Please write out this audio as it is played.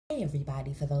Hey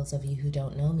everybody, for those of you who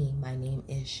don't know me, my name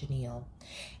is Shauneille,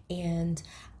 and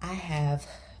I have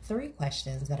 3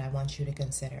 questions that I want you to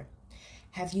consider.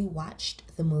 Have you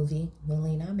watched the movie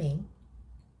Willie Not Me?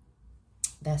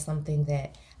 That's something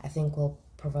that I think will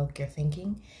provoke your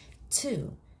thinking.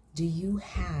 2, do you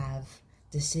have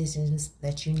decisions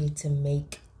that you need to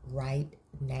make right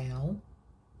now?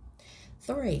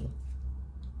 3,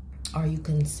 are you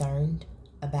concerned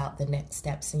about the next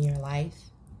steps in your life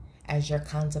as you're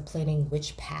contemplating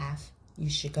which path you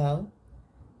should go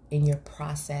in your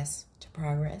process to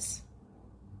progress?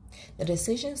 The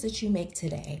decisions that you make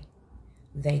today,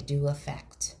 they do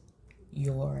affect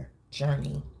your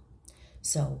journey.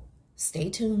 So stay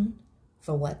tuned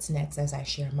for what's next as I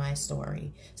share my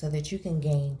story so that you can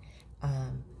gain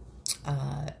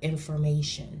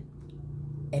information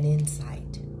and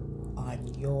insight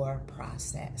on your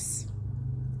process.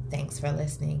 Thanks for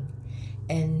listening.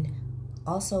 And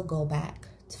also go back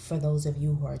for those of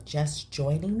you who are just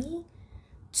joining me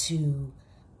to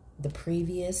the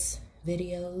previous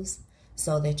videos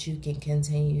so that you can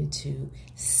continue to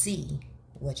see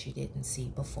what you didn't see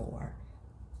before.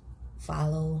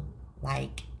 Follow,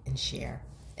 like, and share.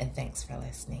 And thanks for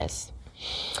listening. Yes.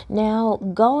 Now,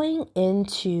 going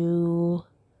into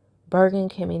Bergen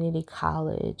Community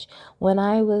College, when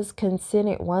I was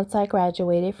considered, once I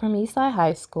graduated from Eastside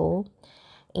High School,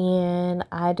 and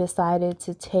I decided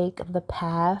to take the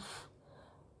path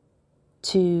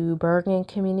to Bergen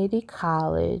Community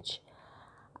College,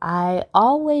 I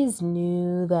always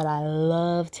knew that I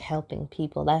loved helping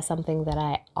people. That's something that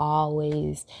I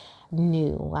always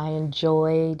knew. I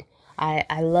enjoyed,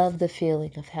 I love the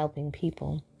feeling of helping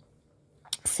people.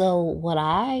 So what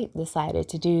I decided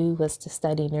to do was to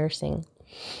study nursing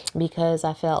because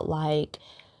I felt like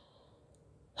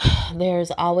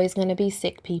there's always going to be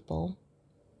sick people.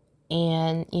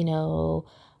 And,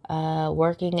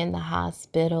 working in the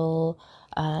hospital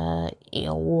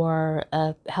or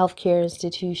a healthcare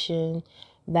institution,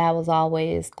 that was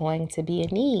always going to be a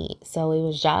need. So it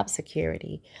was job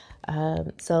security.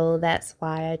 So that's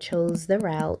why I chose the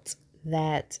route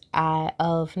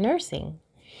of nursing.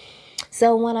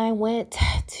 So when I went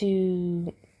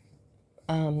to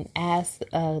ask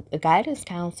a guidance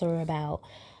counselor about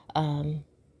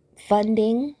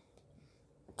funding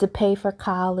to pay for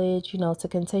college, to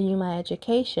continue my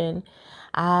education,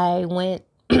 I went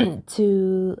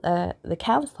to the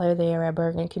counselor there at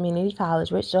Bergen Community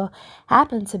College, which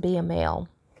happened to be a male.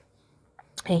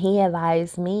 And he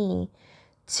advised me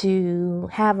to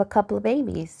have a couple of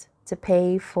babies to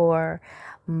pay for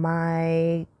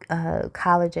my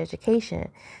college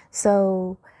education.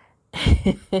 So,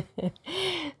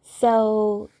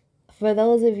 so for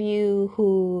those of you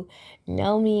who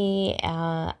know me,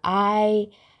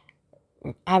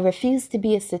 I refuse to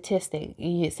be a statistic.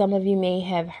 Some of you may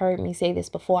have heard me say this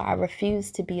before. I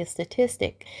refuse to be a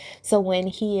statistic. So when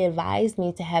he advised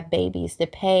me to have babies to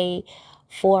pay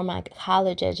for my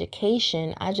college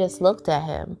education, I just looked at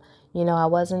him. I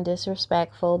wasn't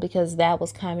disrespectful because that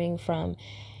was coming from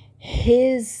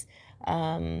his,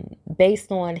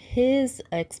 based on his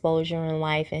exposure in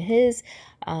life and his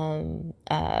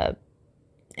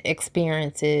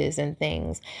experiences and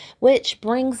things, which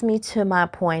brings me to my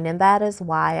point, and that is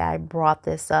why I brought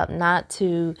this up, not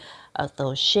to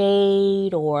throw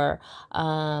shade or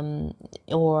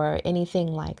anything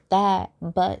like that,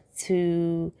 but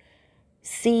to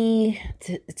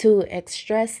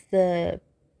express the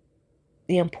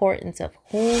importance of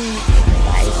whom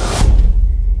life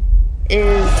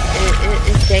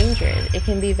is dangerous. It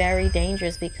can be very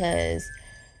dangerous because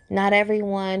not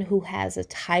everyone who has a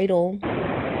title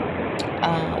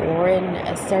or in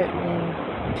a certain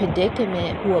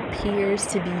predicament who appears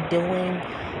to be doing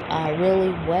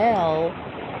really well,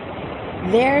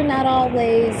 they're not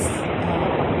always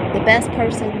the best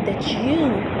person that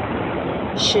you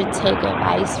should take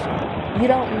advice from. You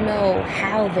don't know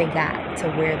how they got to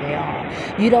where they are.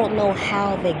 You don't know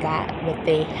how they got what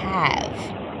they have.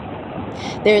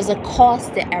 There's a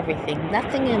cost to everything.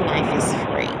 Nothing in life is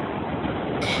free.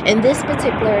 In this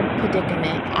particular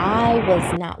predicament, I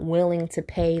was not willing to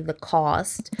pay the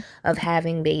cost of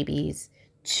having babies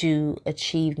to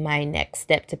achieve my next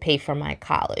step to pay for my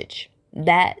college.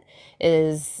 That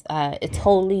is, it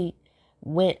totally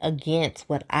went against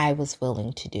what I was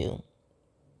willing to do.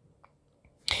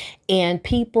 And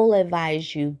people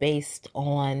advise you based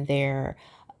on their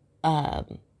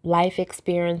life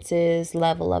experiences,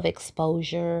 level of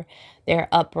exposure, their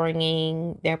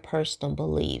upbringing, their personal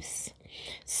beliefs.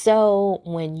 So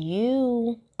when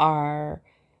you are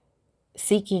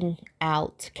seeking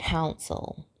out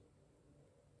counsel,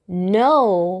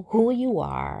 know who you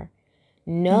are,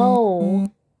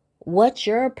 know what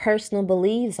your personal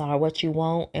beliefs are, what you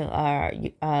want, or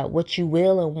what you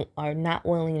will and are not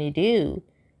willing to do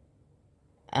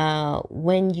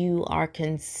when you are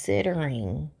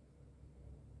considering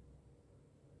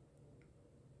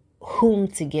whom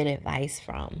to get advice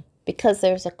from, because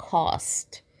there's a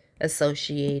cost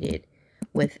associated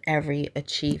with every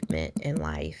achievement in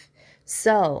life.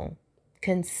 So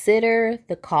consider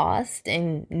the cost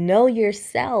and know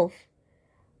yourself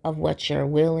of what you're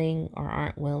willing or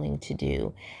aren't willing to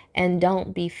do. And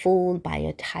don't be fooled by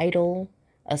a title,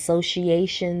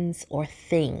 associations, or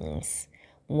things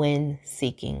when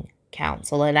seeking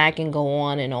counsel. And I can go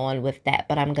on and on with that,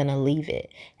 but I'm going to leave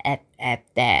it at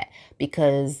that,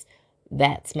 because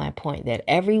that's my point, that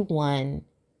everyone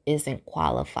isn't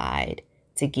qualified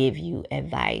to give you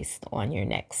advice on your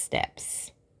next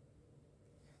steps.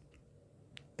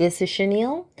 This is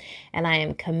Shauneille, and I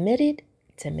am committed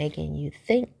to making you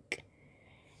think,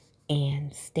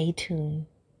 and stay tuned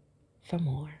for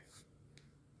more.